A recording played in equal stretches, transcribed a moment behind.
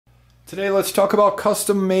Today let's talk about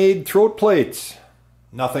custom-made throat plates.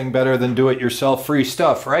 Nothing better than do-it-yourself free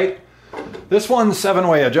stuff, right? This one's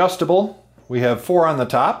 7-way adjustable. We have 4 on the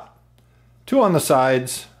top, 2 on the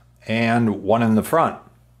sides, and 1 in the front.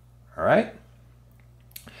 All right?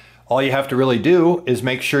 All you have to really do is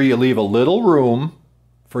make sure you leave a little room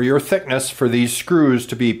for your thickness for these screws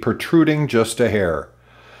to be protruding just a hair.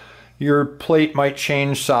 Your plate might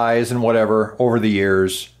change size and whatever over the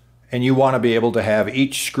years, and you want to be able to have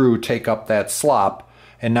each screw take up that slop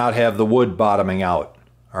and not have the wood bottoming out.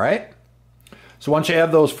 All right? So once you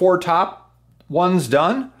have those 4 top ones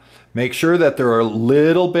done, make sure that they're a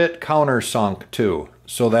little bit countersunk too,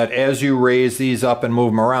 so that as you raise these up and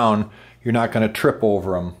move them around, you're not going to trip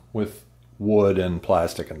over them with wood and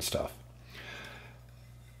plastic and stuff.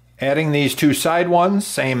 Adding these 2 side ones,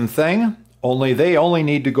 same thing, only they only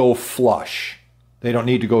need to go flush. They don't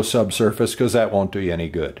need to go subsurface because that won't do you any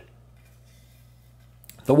good.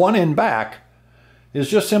 The one in back is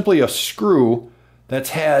just simply a screw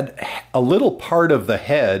that's had a little part of the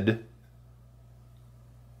head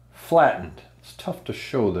flattened. It's tough to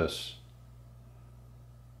show this.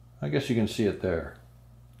 I guess you can see it there.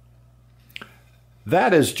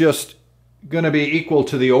 That is just going to be equal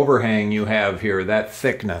to the overhang you have here, that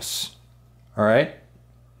thickness. All right?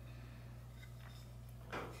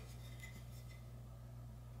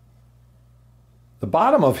 The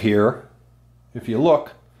bottom of here, if you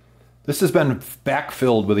look, this has been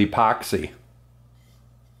backfilled with epoxy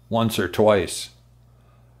once or twice.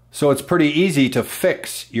 So it's pretty easy to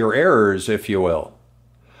fix your errors, if you will.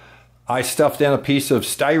 I stuffed in a piece of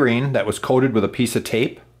styrene that was coated with a piece of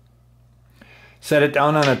tape, set it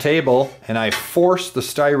down on a table, and I forced the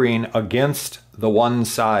styrene against the one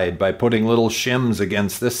side by putting little shims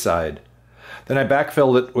against this side. Then I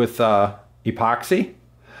backfilled it with epoxy.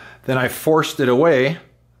 Then I forced it away,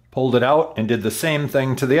 pulled it out, and did the same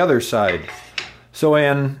thing to the other side. So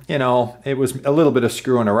it was a little bit of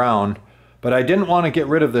screwing around, but I didn't want to get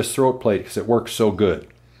rid of this throat plate because it works so good.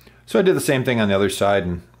 So I did the same thing on the other side,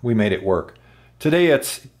 and we made it work. Today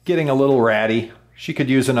it's getting a little ratty. She could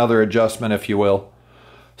use another adjustment, if you will.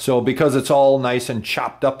 So because it's all nice and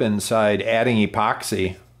chopped up inside, adding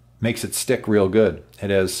epoxy makes it stick real good. It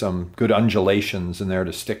has some good undulations in there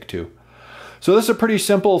to stick to. So this is a pretty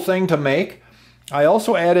simple thing to make. I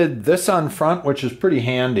also added this on front, which is pretty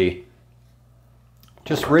handy.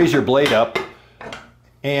 Just raise your blade up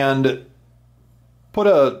and put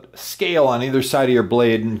a scale on either side of your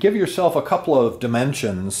blade and give yourself a couple of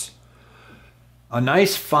dimensions. A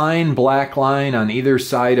nice fine black line on either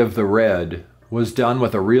side of the red was done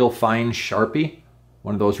with a real fine Sharpie,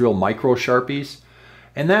 one of those real micro Sharpies.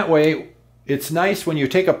 And that way, it's nice when you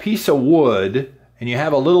take a piece of wood and you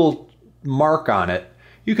have a little mark on it,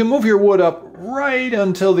 you can move your wood up right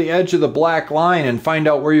until the edge of the black line and find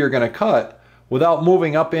out where you're going to cut without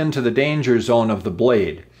moving up into the danger zone of the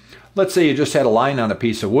blade. Let's say you just had a line on a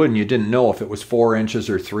piece of wood and you didn't know if it was 4 inches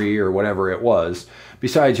or 3 or whatever it was.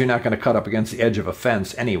 Besides, you're not going to cut up against the edge of a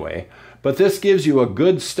fence anyway. But this gives you a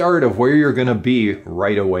good start of where you're going to be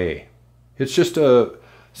right away. It's just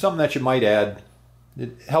something that you might add.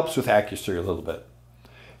 It helps with accuracy a little bit.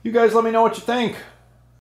 You guys let me know what you think.